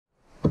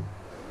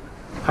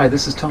Hi,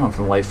 this is Tom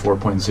from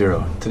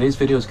LifeFourPointZero. Today's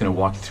video is going to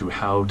walk you through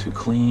how to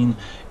clean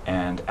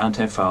and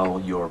anti-foul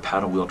your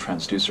paddle wheel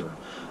transducer.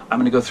 I'm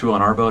going to go through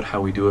on our boat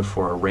how we do it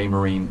for a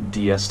Raymarine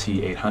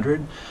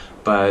DST800,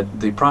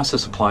 but the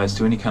process applies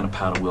to any kind of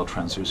paddle wheel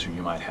transducer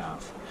you might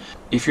have.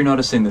 If you're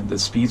noticing that the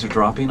speeds are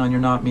dropping on your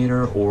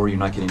Knotmeter or you're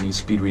not getting any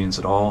speed readings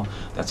at all,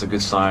 that's a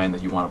good sign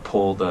that you want to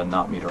pull the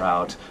Knotmeter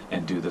out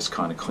and do this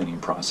kind of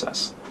cleaning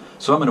process.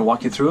 So I'm going to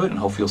walk you through it and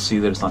hopefully you'll see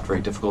that it's not very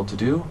difficult to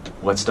do.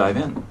 Let's dive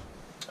in.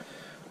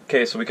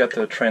 Okay, so we got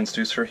the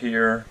transducer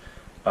here.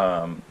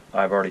 I've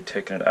already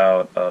taken it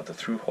out of the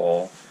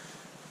Thru-Hull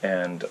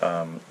and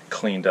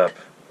cleaned up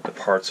the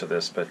parts of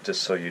this, but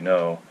just so you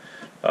know,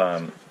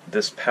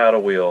 this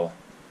paddle wheel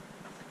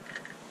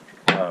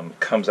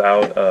comes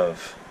out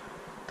of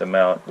the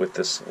mount with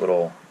this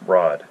little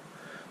rod.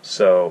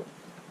 So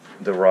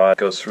the rod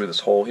goes through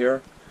this hole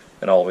here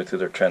and all the way through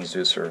the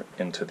transducer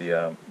into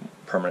the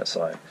permanent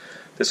side.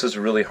 This is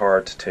really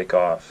hard to take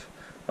off.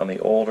 On the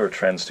older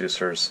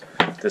transducers,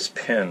 this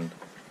pin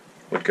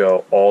would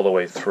go all the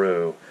way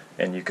through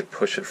and you could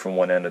push it from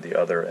one end to the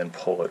other and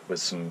pull it with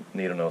some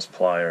needle nose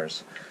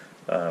pliers.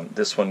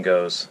 This one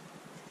goes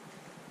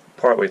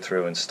partway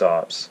through and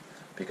stops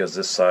because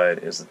this side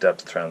is the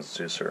depth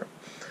transducer.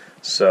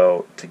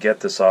 So to get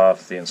this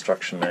off, the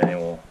instruction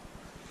manual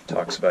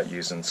talks about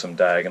using some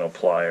diagonal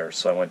pliers.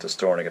 So I went to the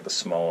store and I got the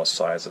smallest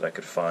size that I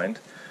could find,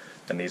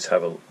 and these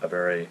have a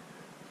very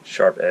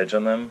sharp edge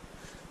on them,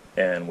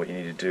 and what you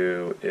need to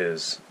do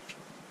is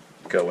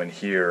go in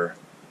here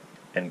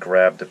and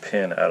grab the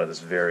pin out of this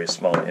very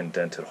small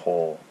indented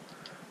hole.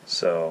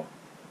 So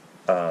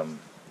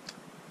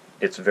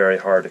it's very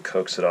hard to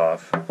coax it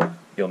off.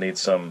 You'll need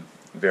some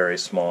very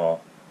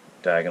small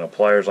diagonal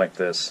pliers like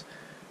this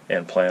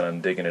and plan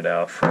on digging it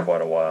out for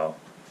quite a while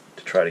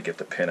to try to get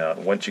the pin out.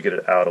 And once you get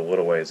it out a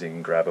little ways, you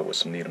can grab it with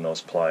some needle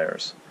nose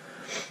pliers.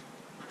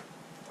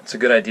 It's a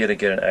good idea to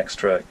get an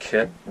extra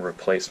kit,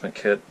 replacement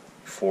kit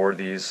for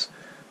these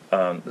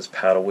this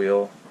paddle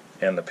wheel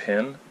and the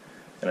pin,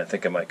 and I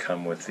think it might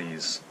come with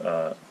these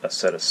a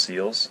set of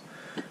seals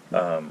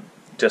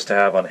just to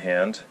have on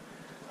hand.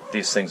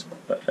 These things,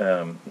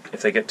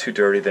 if they get too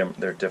dirty,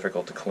 they're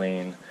difficult to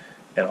clean,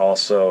 and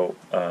also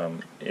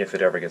if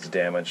it ever gets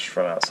damaged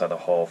from outside the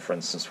hull, for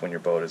instance when your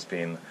boat is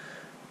being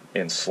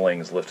in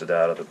slings lifted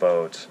out of the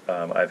boat.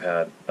 I've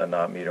had a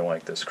Knotmeter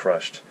like this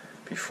crushed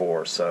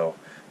before, so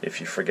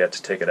if you forget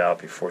to take it out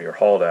before you're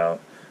hauled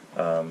out,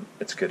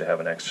 it's good to have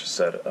an extra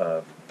set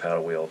of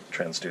paddle wheel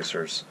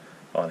transducers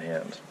on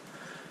hand.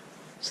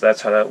 So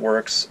that's how that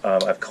works.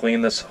 I've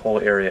cleaned this whole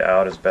area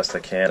out as best I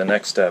can. The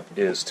next step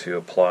is to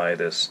apply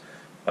this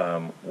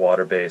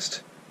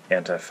water-based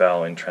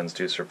anti-fouling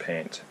transducer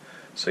paint.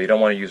 So you don't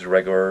want to use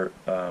regular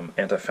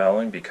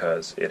anti-fouling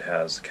because it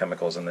has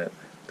chemicals in it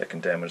that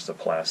can damage the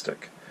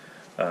plastic.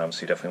 So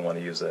you definitely want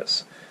to use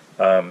this.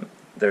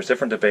 There's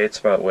different debates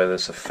about whether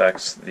this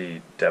affects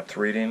the depth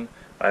reading.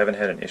 I haven't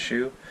had an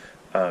issue.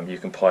 You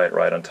can apply it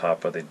right on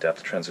top of the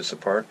depth transducer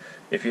part.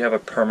 If you have a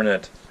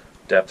permanent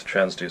depth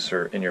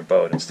transducer in your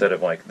boat, instead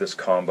of like this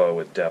combo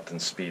with depth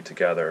and speed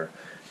together,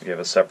 if you have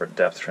a separate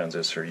depth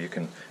transducer,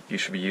 you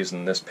should be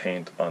using this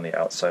paint on the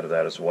outside of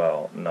that as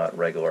well, not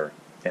regular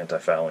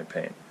anti-fouling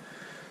paint.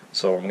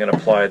 So I'm going to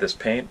apply this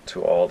paint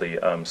to all the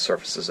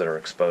surfaces that are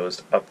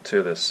exposed up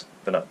to this,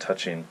 but not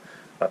touching,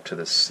 up to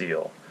this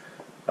seal,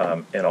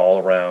 and all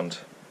around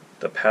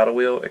the paddle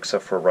wheel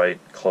except for right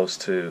close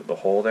to the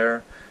hole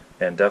there,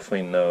 and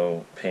definitely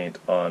no paint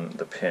on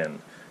the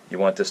pin. You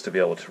want this to be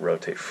able to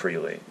rotate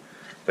freely,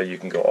 but you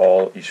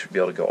should be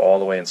able to go all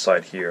the way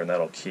inside here, and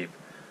that'll keep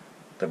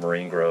the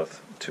marine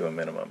growth to a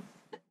minimum.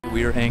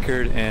 We are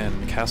anchored in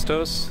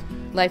Castos.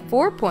 Life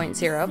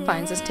 4.0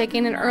 finds us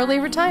taking an early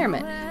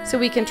retirement so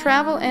we can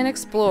travel and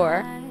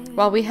explore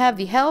while we have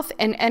the health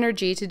and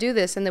energy to do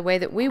this in the way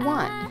that we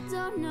want.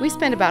 We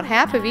spend about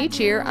half of each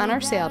year on our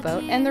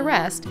sailboat and the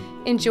rest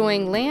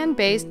enjoying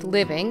land-based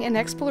living and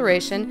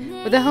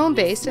exploration with a home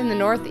base in the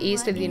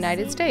northeast of the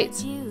United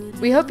States.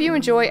 We hope you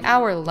enjoy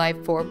our Life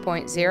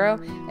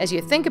 4.0 as you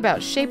think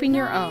about shaping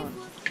your own.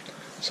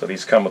 So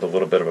these come with a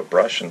little bit of a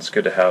brush, and it's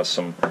good to have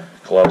some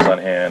gloves on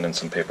hand and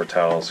some paper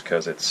towels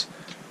because it's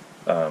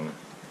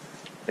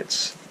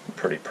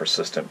pretty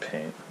persistent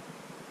paint.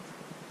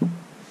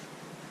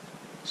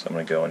 So I'm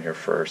going to go in here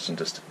first and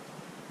just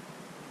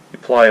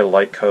apply a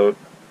light coat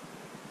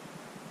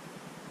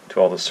to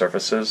all the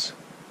surfaces,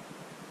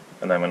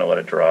 and then I'm going to let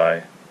it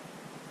dry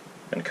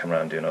and come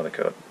around and do another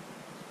coat.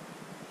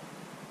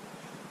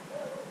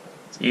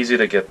 It's easy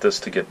to get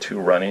this to get too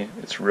runny.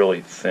 It's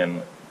really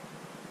thin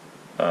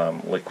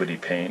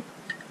liquidy paint,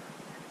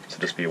 so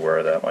just be aware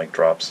of that, like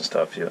drops and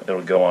stuff.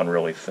 It'll go on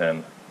really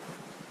thin.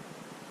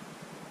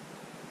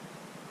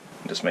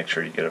 Just make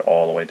sure you get it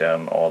all the way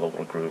down in all the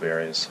little groove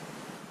areas.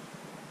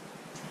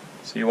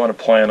 So you want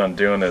to plan on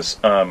doing this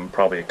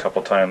probably a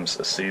couple times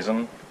a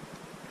season.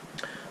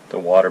 The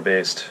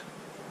water-based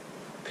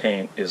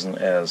paint isn't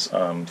as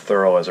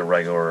thorough as a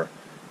regular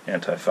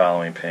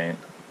anti-fouling paint.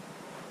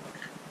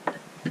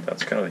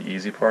 That's kind of the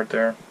easy part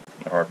there.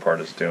 The hard part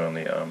is doing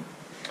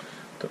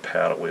the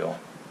paddle wheel.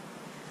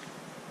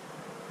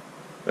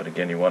 But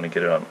again, you want to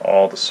get it on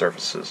all the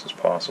surfaces as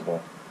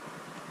possible.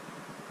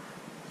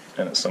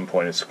 And at some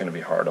point it's going to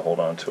be hard to hold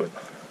on to it.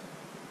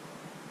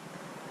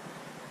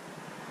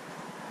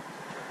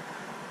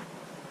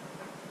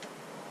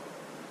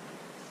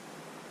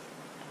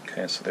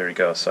 Okay, so there you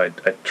go. So I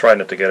tried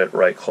not to get it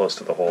right close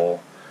to the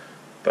hole,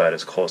 but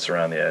as close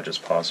around the edge as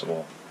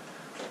possible.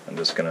 I'm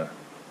just going to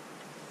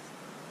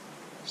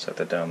set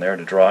that down there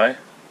to dry.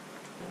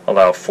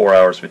 Allow 4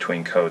 hours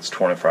between coats,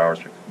 24 hours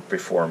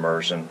before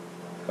immersion.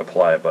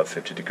 Apply above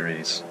 50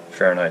 degrees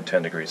Fahrenheit,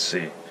 10 degrees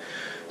C.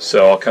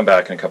 So I'll come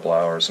back in a couple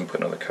hours and put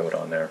another coat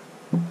on there.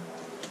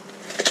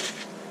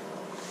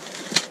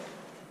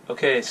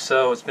 Okay,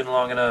 so it's been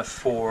long enough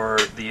for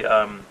the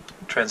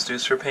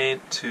transducer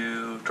paint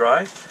to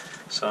dry,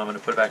 so I'm going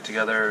to put it back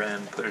together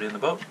and put it in the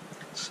boat.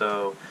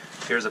 So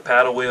here's a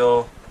paddle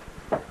wheel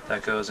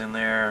that goes in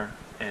there,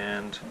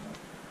 and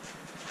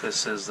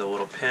this is the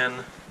little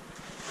pin,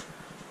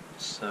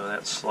 so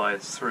that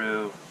slides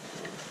through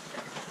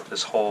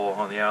this hole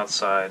on the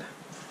outside.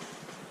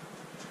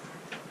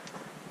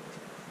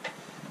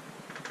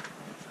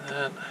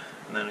 And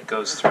then it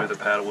goes through the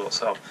paddle wheel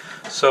itself.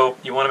 So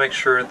you want to make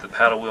sure that the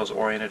paddle wheel is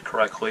oriented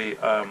correctly.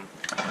 And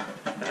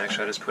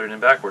actually I just put it in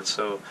backwards.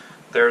 So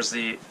there's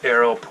the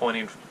arrow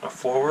pointing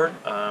forward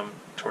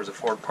towards the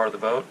forward part of the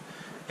boat.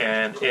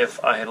 And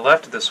if I had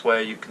left it this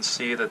way, you can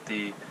see that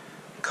the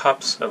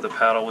cups of the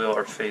paddle wheel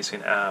are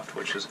facing aft,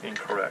 which is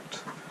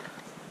incorrect.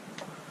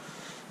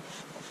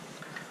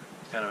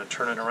 And I'm going to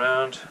turn it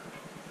around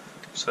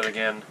so that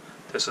again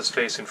this is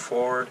facing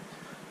forward,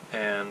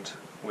 and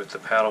with the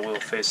paddle wheel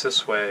face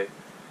this way,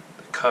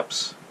 the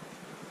cups,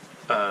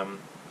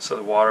 so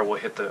the water will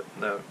hit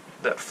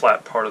that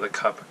flat part of the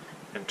cup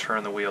and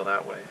turn the wheel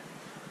that way.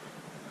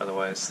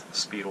 Otherwise the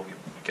speed will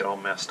get all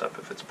messed up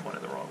if it's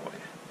pointed the wrong way.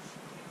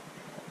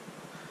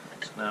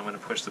 So now I'm going to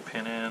push the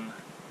pin in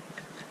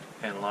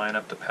and line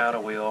up the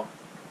paddle wheel.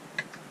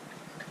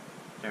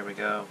 There we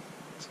go.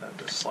 So that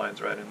just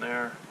slides right in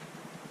there.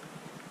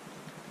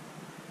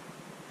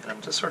 And I'm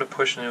just sort of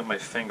pushing it with my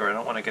finger. I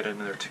don't want to get it in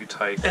there too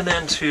tight. And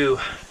then to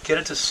get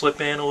it to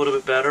slip in a little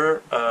bit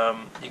better,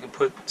 you can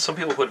put, some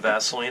people put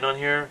Vaseline on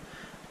here.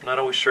 I'm not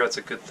always sure that's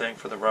a good thing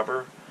for the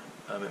rubber.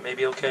 It may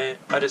be okay.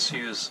 I just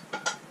use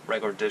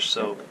regular dish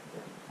soap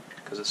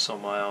because it's so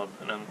mild.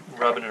 And I'm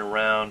rubbing it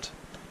around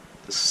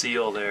the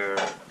seal there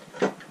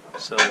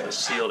so that the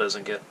seal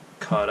doesn't get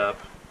caught up,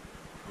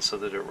 and so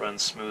that it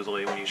runs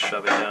smoothly when you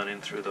shove it down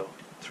in through the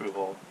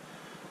Thru-Hull.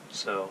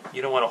 So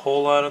you don't want a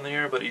whole lot on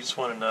there, but you just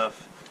want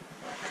enough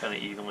kind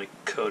of evenly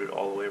coated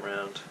all the way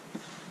around.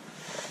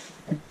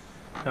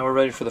 Now we're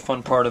ready for the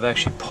fun part of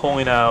actually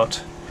pulling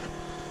out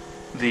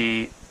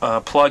the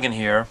plug in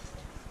here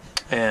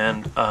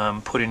and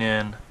putting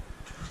in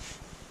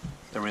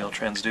the real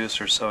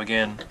transducer. So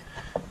again,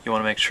 you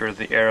want to make sure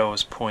the arrow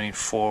is pointing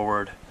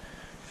forward,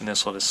 and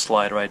this will just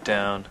slide right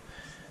down.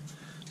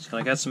 So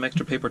I got some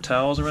extra paper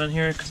towels around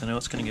here because I know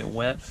it's going to get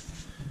wet,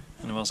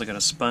 and I've also got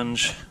a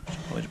sponge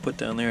to put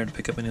down there to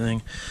pick up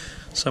anything.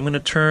 So I'm going to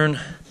turn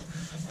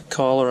the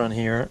collar on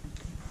here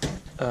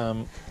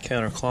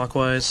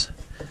counterclockwise.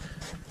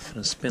 I'm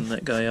going to spin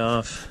that guy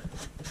off,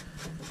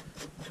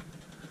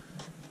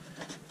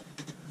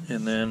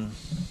 and then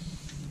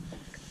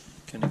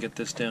going to get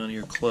this down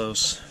here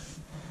close.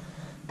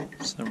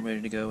 So I'm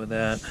ready to go with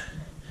that.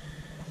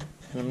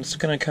 And I'm just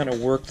going to kind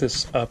of work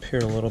this up here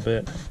a little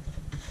bit.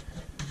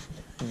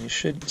 And you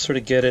should sort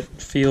of get it,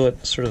 feel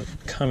it sort of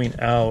coming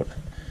out,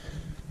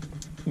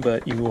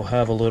 but you will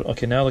have a little,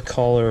 okay, now the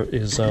collar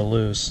is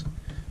loose.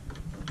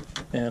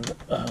 And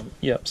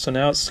yep, so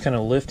now it's kind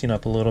of lifting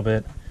up a little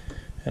bit,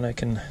 and I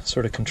can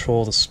sort of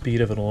control the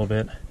speed of it a little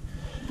bit.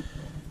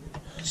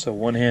 So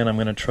one hand I'm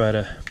going to try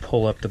to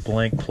pull up the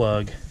blank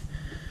plug,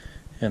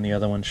 and the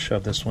other one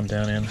shove this one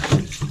down in.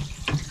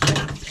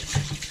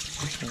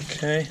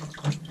 Okay,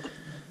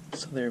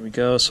 so there we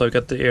go. So I've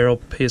got the arrow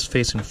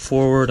facing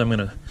forward. I'm going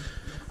to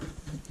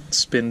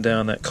spin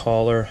down that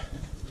collar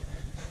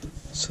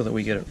so that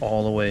we get it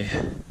all the way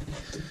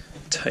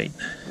tight.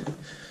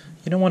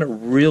 You don't want it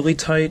really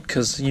tight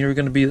because you're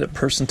going to be the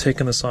person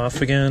taking this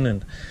off again,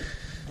 and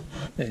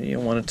you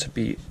don't want it to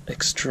be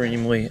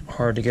extremely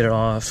hard to get it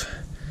off.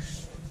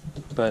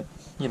 But,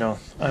 you know,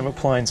 I'm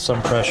applying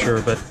some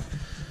pressure, but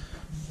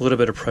a little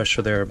bit of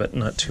pressure there, but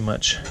not too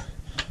much.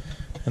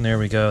 And there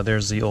we go.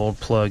 There's the old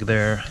plug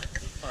there.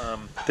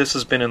 This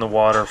has been in the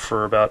water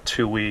for about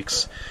 2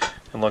 weeks,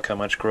 and look how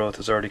much growth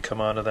has already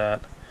come out of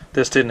that.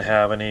 This didn't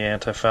have any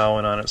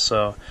anti-fouling on it,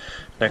 so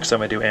next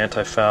time I do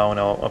anti-fouling,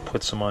 I'll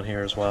put some on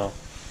here as well.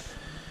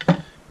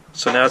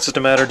 So now it's just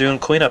a matter of doing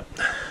cleanup.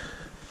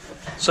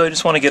 So you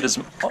just want to get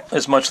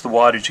as much of the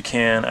water as you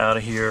can out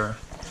of here.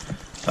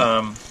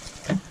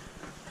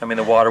 I mean,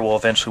 the water will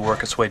eventually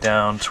work its way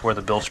down to where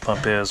the bilge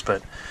pump is,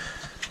 but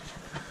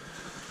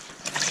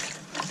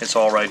it's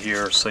all right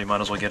here, so you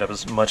might as well get up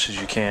as much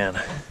as you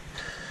can.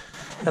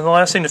 And the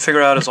last thing to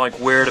figure out is like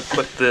where to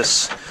put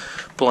this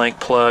blank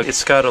plug.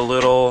 It's got a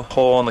little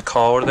hole on the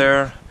collar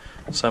there,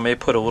 so I may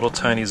put a little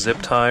tiny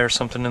zip tie or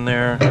something in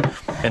there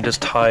and just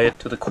tie it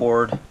to the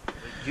cord.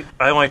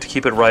 I like to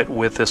keep it right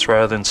with this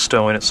rather than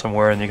stowing it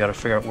somewhere and you got to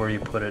figure out where you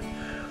put it,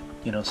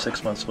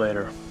 6 months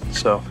later.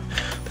 So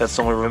that's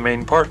the only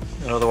remaining part,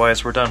 and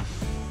otherwise we're done.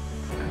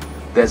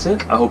 That's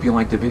it. I hope you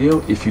liked the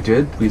video. If you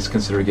did, please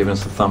consider giving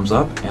us a thumbs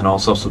up and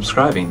also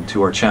subscribing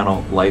to our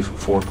channel, Life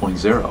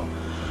 4.0.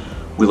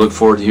 We look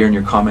forward to hearing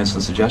your comments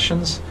and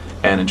suggestions,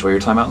 and enjoy your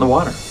time out in the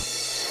water.